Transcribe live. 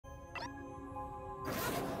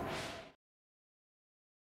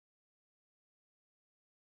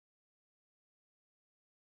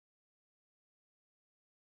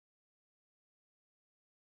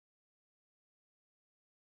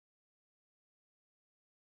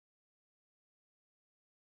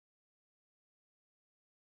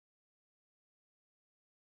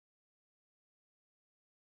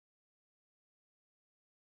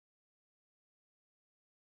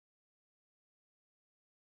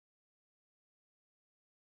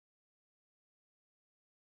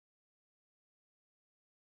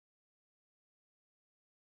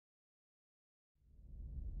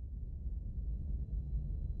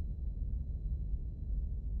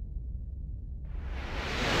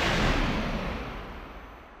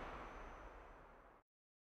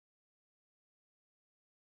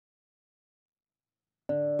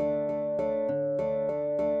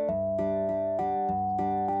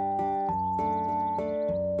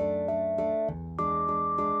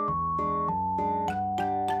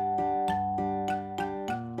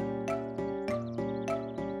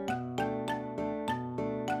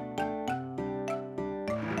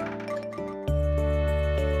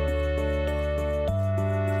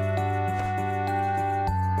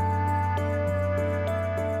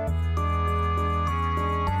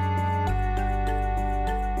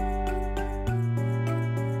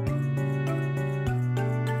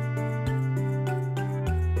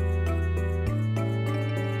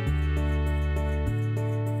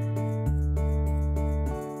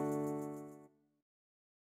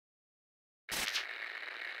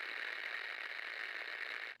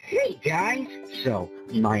Hey guys, so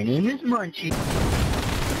my name is Munchie.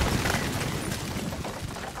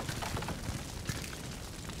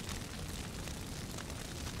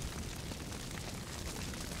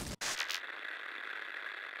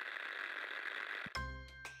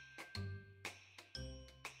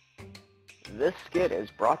 This skit is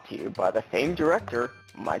brought to you by the famed director,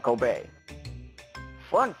 Michael Bay.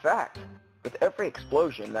 Fun fact, with every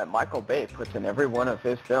explosion that Michael Bay puts in every one of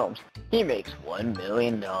his films, he makes $1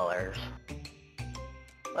 million.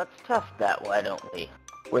 Let's test that, why don't we?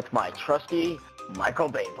 With my trusty Michael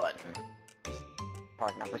Bay button.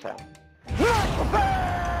 Part number 7.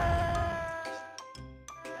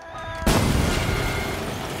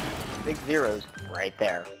 Big zeros right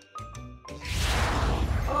there.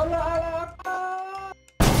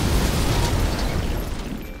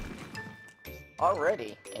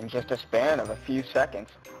 Already, in just a span of a few seconds,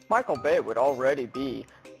 Michael Bay would already be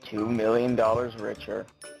 $2 million richer.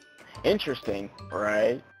 Interesting,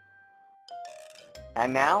 right?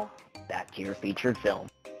 And now, back to your featured film.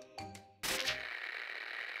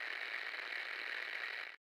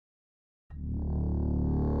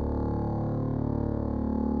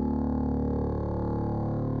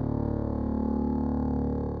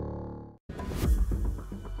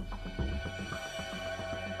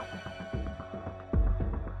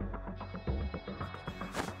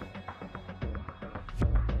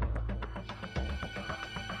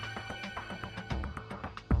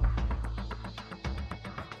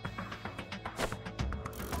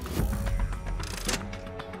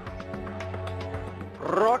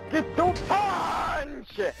 Rocket to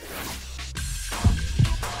punch!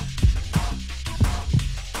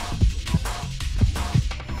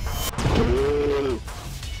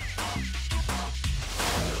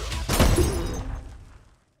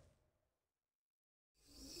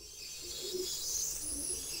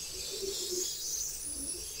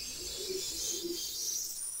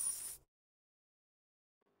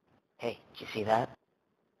 Hey, did you see that?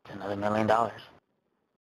 It's another $1 million.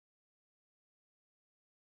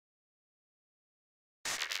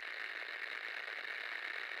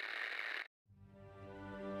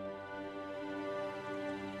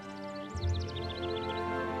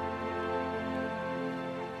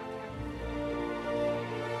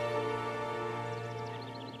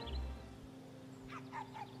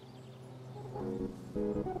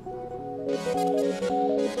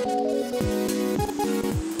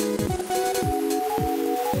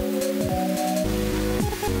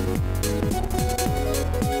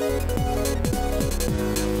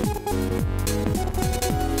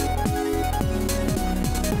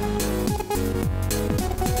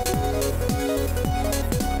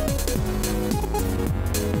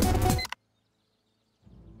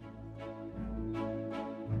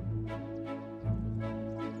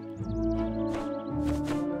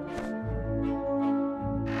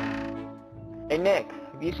 Hey Nick,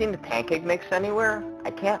 have you seen the pancake mix anywhere?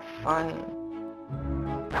 I can't find...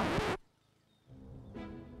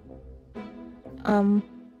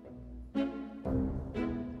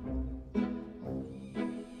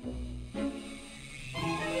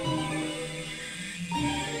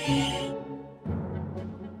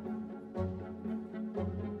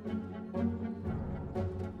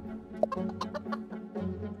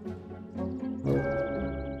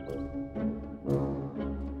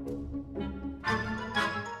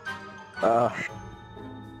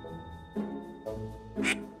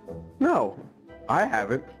 No, I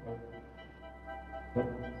haven't.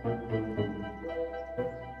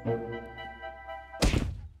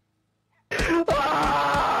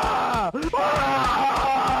 Ah!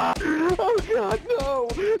 Ah! Oh God, no!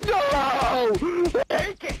 No!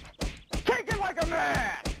 Take it! Take it like a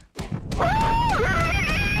man! Ah!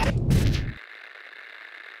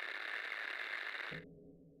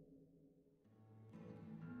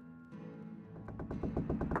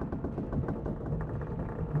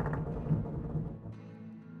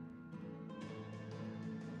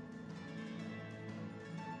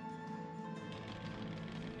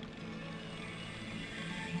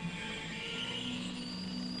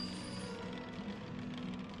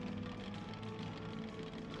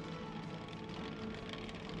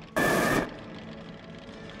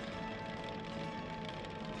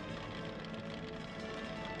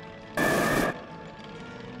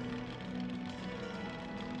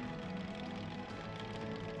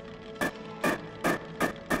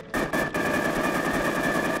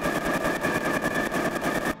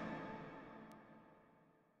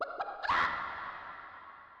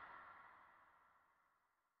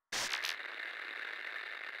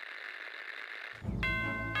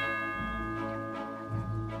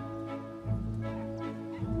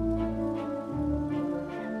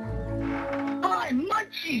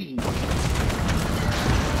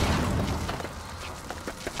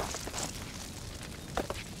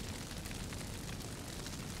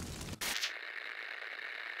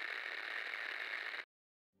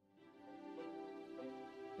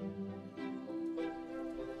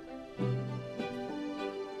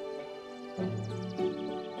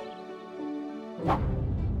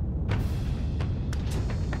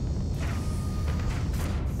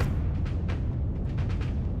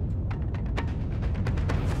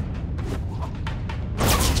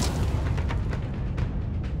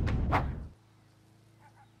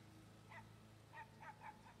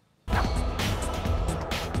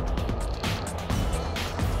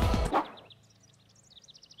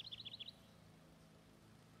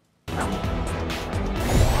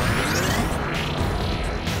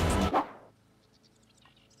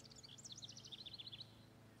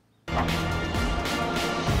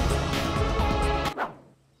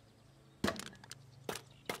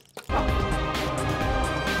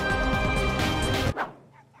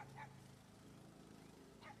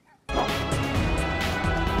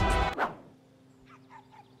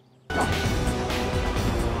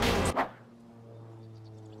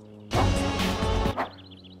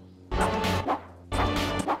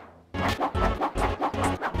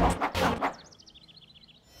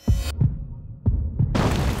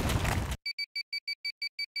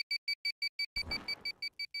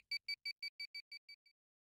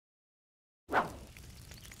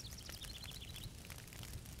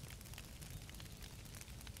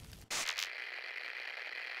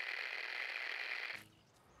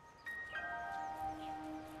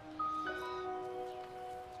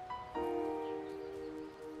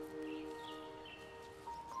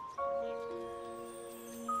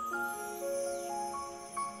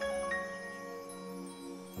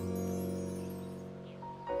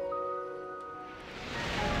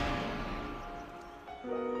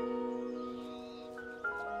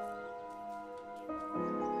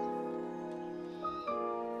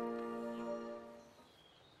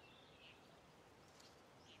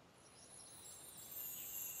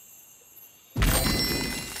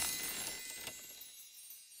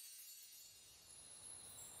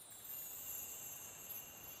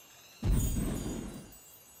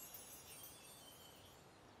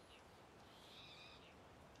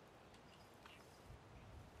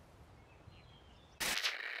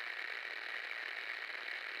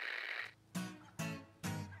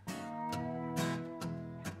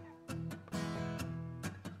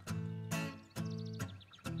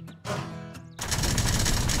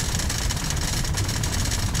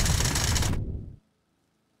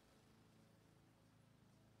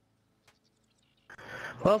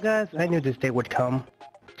 Well guys, I knew this day would come.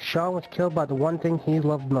 Sean was killed by the one thing he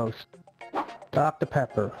loved most. Dr.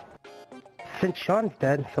 Pepper. Since Sean's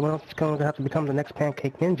dead, someone else is going to have to become the next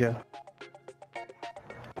Pancake Ninja.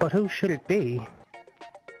 But who should it be?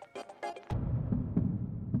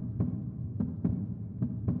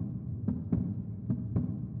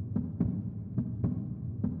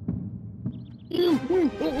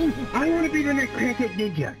 I want to be the next Pancake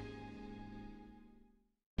Ninja.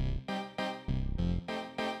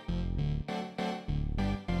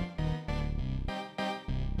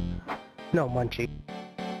 No, Munchie.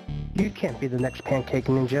 You can't be the next Pancake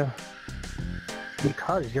Ninja.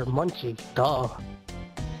 Because you're Munchie, duh.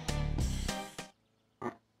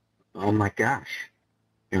 Oh my gosh.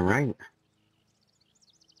 You're right.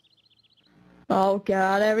 Oh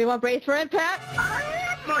god, everyone brace for impact! I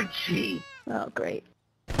am Munchie! Oh great.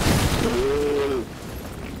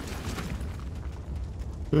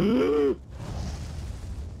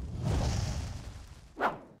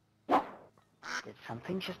 Did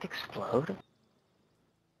something just explode?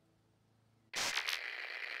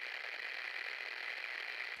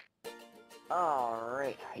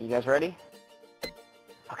 Alright, are you guys ready?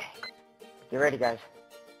 Okay, get ready guys.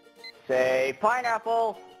 Say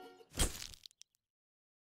pineapple!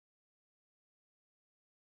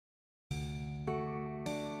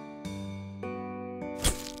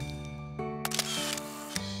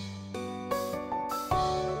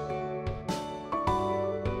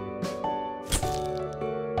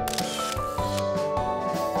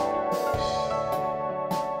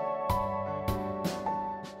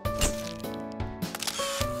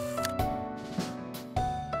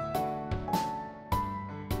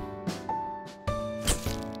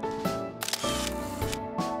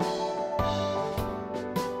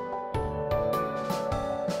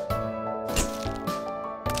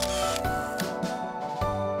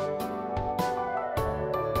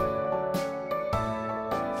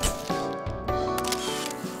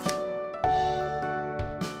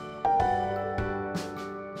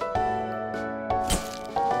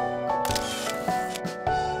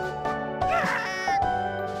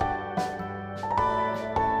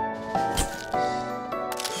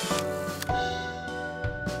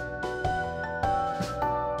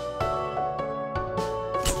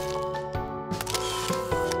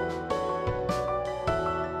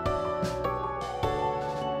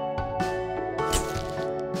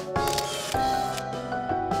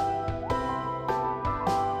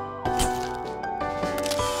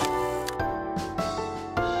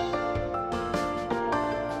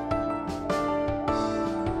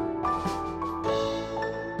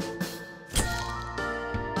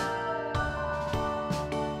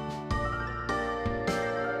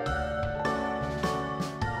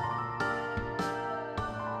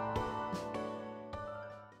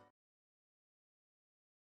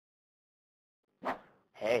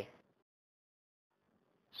 Hey.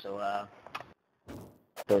 So,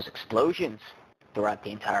 those explosions throughout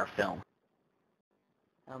the entire film.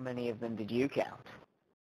 How many of them did you count?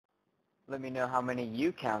 Let me know how many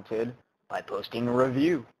you counted by posting a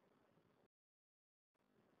review.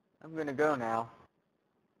 I'm gonna go now.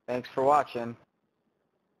 Thanks for watching.